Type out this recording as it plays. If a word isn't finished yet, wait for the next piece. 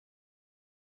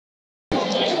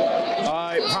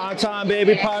time,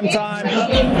 baby, prime time.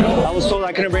 I was told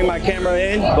I couldn't bring my camera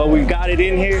in, but we got it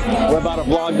in here. We're about to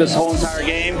vlog this whole entire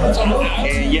game.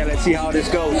 And yeah, let's see how this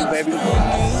goes, baby.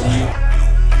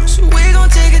 So we gon'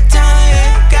 take a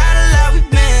time, got a lot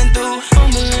we've been through.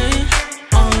 Fumbling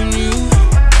on you,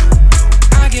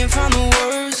 I can't find the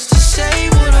words to say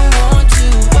what I want to.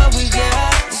 What we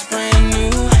got is brand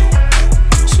new.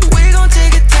 So we gon'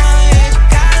 take a time,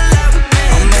 got a lot we've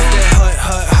been through. I'm up that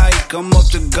hut hike, I'm up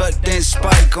the gut then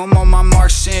spike. I'm on my Mark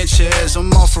Sanchez,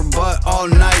 I'm off her butt all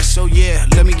night. So yeah,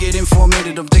 let me get in for a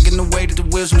minute. I'm thinking the way that the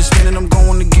wheels been spinning, I'm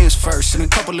going against first in a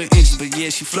couple of inches. But yeah,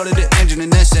 she flooded the engine and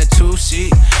that's that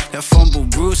 2-seat. That fumble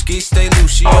brewski, stay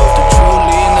loose, she off the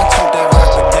truly. And I took that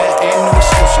rock, but that ain't no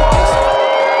excuse.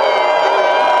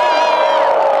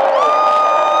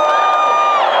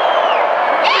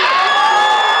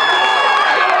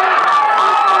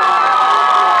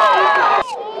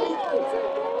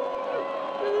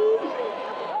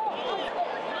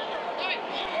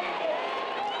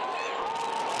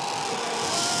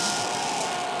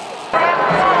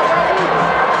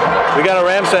 We got a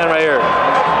Rams fan right here.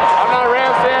 I'm not a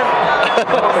Rams fan.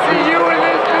 See you in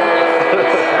this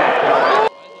bitch.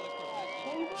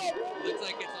 Looks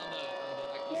like it's on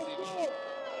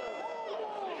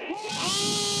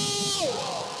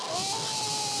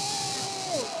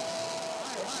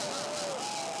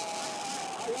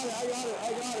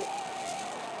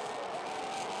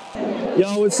the Yo,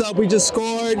 what's up? We just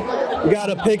scored. We got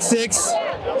a pick 6.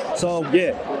 So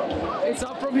yeah. It's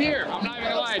up from here. I'm not even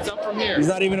gonna lie, it's up from here. He's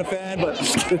not even a fan, but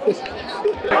His name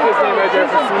right there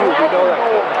for CSU. We know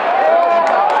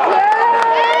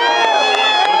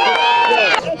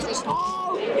that. It's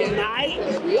all night.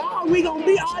 Y'all, we gonna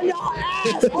be on your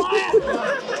ass, boy.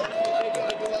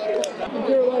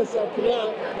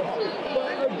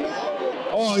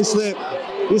 oh, he slipped.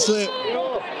 He slipped.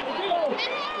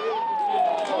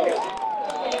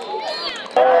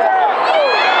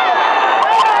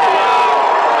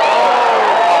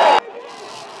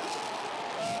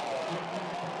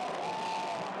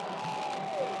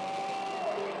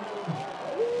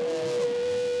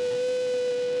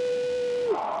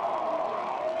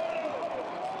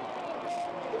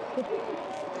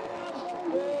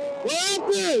 What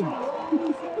happened?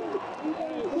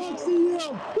 Fuck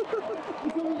CM.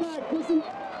 He's coming back, pussy.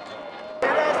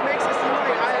 That ass makes it seem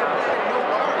like I have no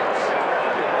bars.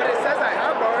 But it says I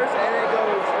have bars and it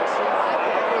goes.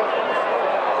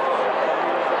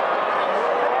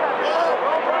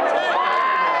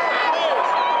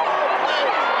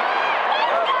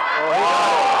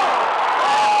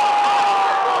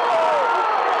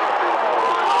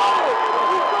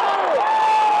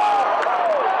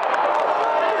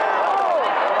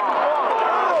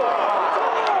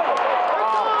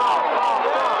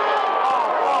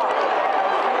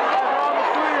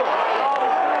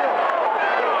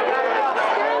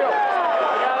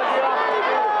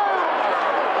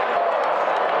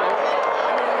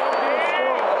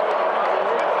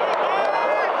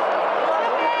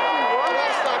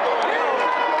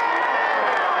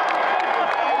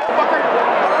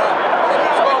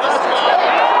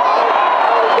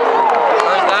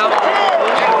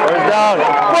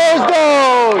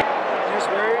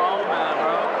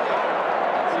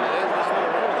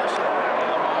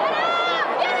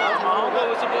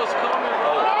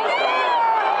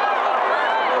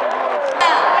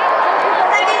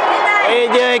 What you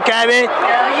doing, Kevin?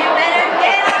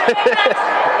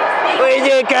 What you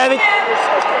doing, Kevin?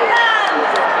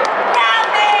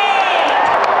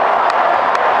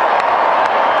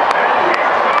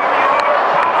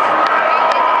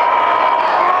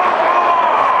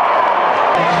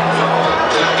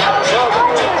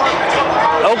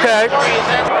 Okay.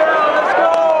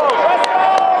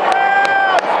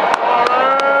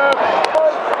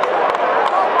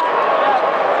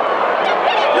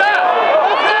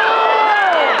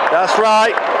 That's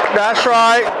right. That's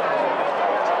right.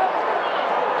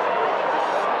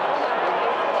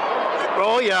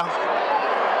 Oh yeah.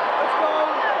 Let's go.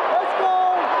 Let's go.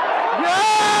 Yeah!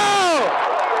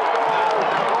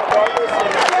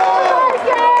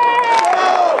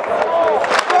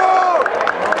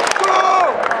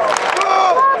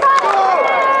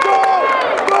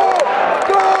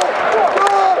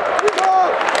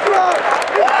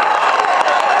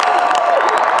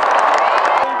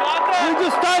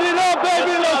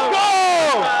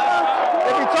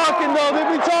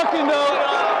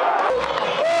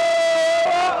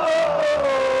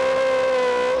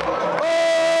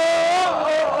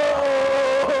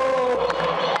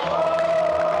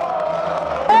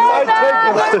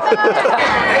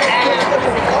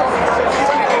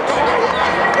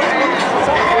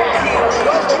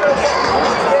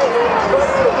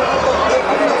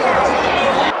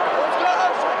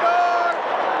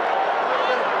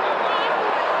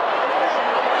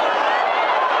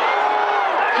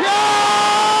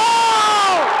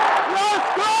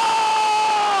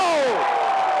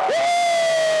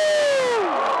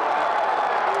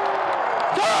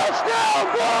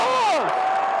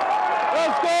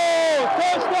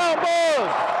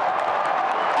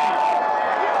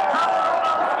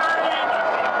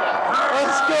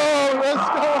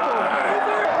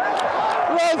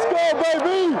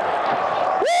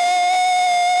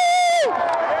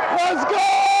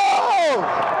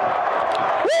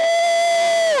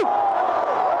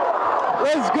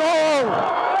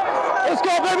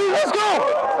 Let's go, baby. Let's go.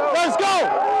 Let's go.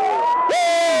 Woo!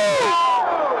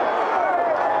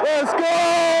 Let's go.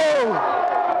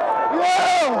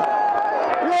 Yeah.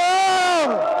 Yeah.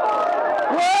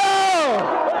 Yeah.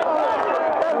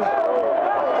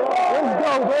 Let's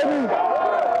go, baby.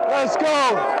 Let's go.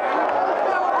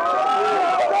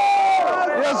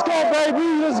 Let's go, baby.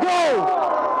 Let's go.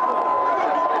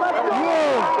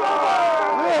 Yeah.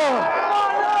 Yeah.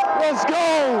 Let's go.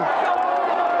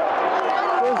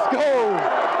 Let's go.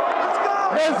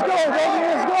 Let's go, baby.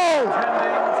 Let's go.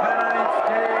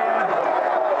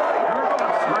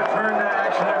 Return to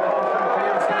action at Boston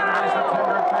Field Saturday,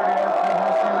 September 30th.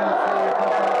 Let's go.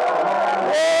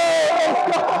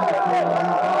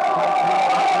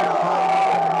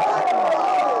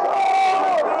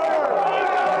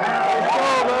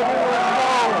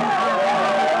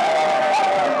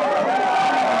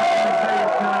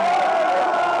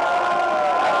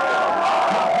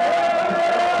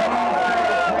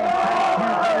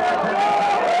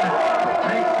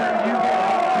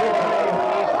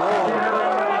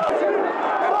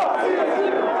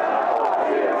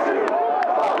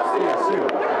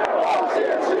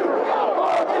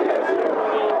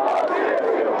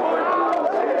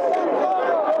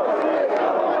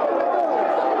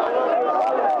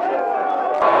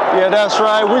 Yeah, that's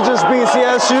right. We just beat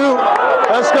CSU.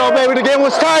 Let's go, baby. The game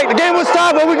was tight. The game was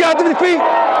tight, but we got the defeat.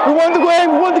 We won the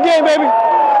game. We won the game, baby.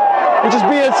 We just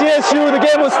beat CSU. The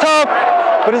game was tough,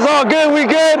 but it's all good. We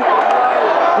good.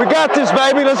 We got this,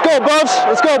 baby. Let's go, Buffs.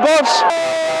 Let's go, Buffs.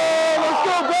 Let's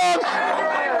go, Buffs.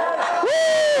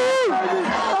 Woo!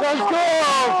 Let's go.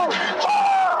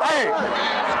 Hey.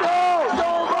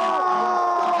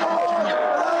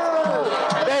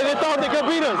 They thought they could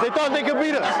beat us. They thought they could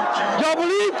beat us. Y'all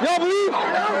believe? Y'all believe?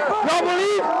 Y'all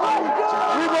believe?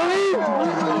 We believe.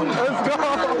 Let's go.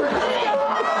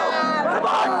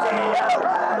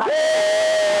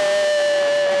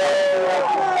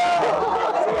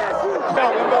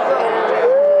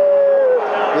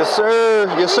 Yes, sir.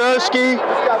 Yes, sir, Ski.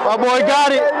 My boy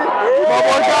got it. My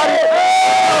boy got it.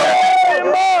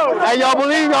 Hey, y'all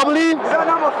believe? Y'all believe?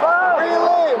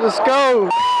 Let's go.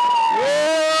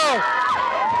 Yeah.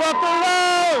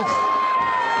 Buffaloes.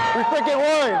 We freaking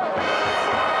won.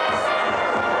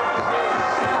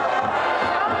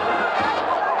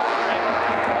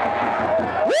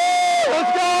 Woo!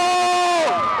 Let's go!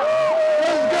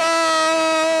 Let's go!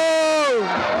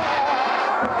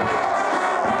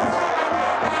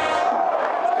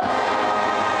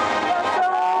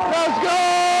 Let's go!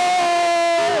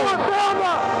 Let's go!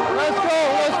 Let's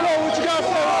go! What you gotta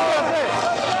say? What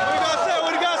you gotta say?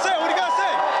 What you gotta say? What you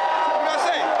gotta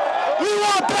say? We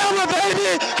want Bama, baby!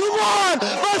 Come on!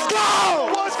 Let's go!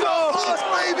 Let's go! Boss,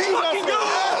 baby! Fucking go!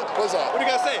 What's up? What do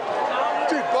you gotta say?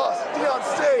 Dude, boss, Deion,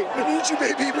 stay. We need you,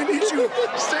 baby. We need you.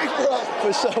 Stay for us.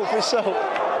 For sure, for sure.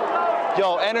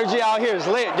 Yo, energy out here is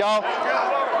lit, y'all.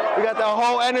 We got the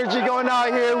whole energy going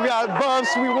out here. We got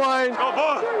Buffs. We won.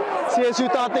 CSU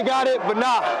thought they got it, but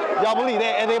nah. Y'all believe.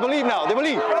 They believe now. They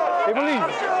believe. They believe.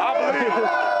 I believe.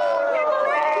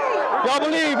 Y'all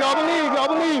believe. Y'all believe. Y'all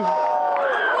believe.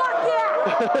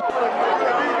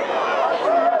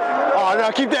 Oh,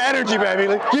 no, keep the energy, baby.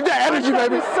 Keep the energy,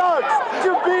 baby. It sucks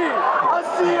to be a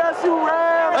CSU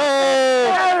Rams.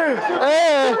 Hey,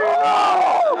 hey,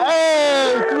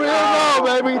 hey, 3-0,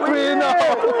 baby, 3-0.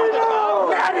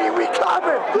 Natty, we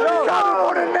coming. We coming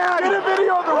more than Natty. Get a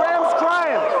video of the Rams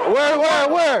crying. Where?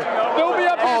 They'll be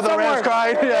up here Oh, the somewhere. Rams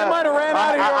crying. Yeah. They might have ran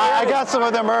out of here. I got some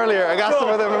of them earlier.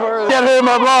 Get here in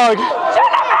my vlog.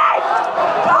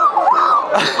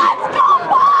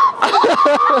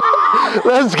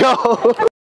 Let's go.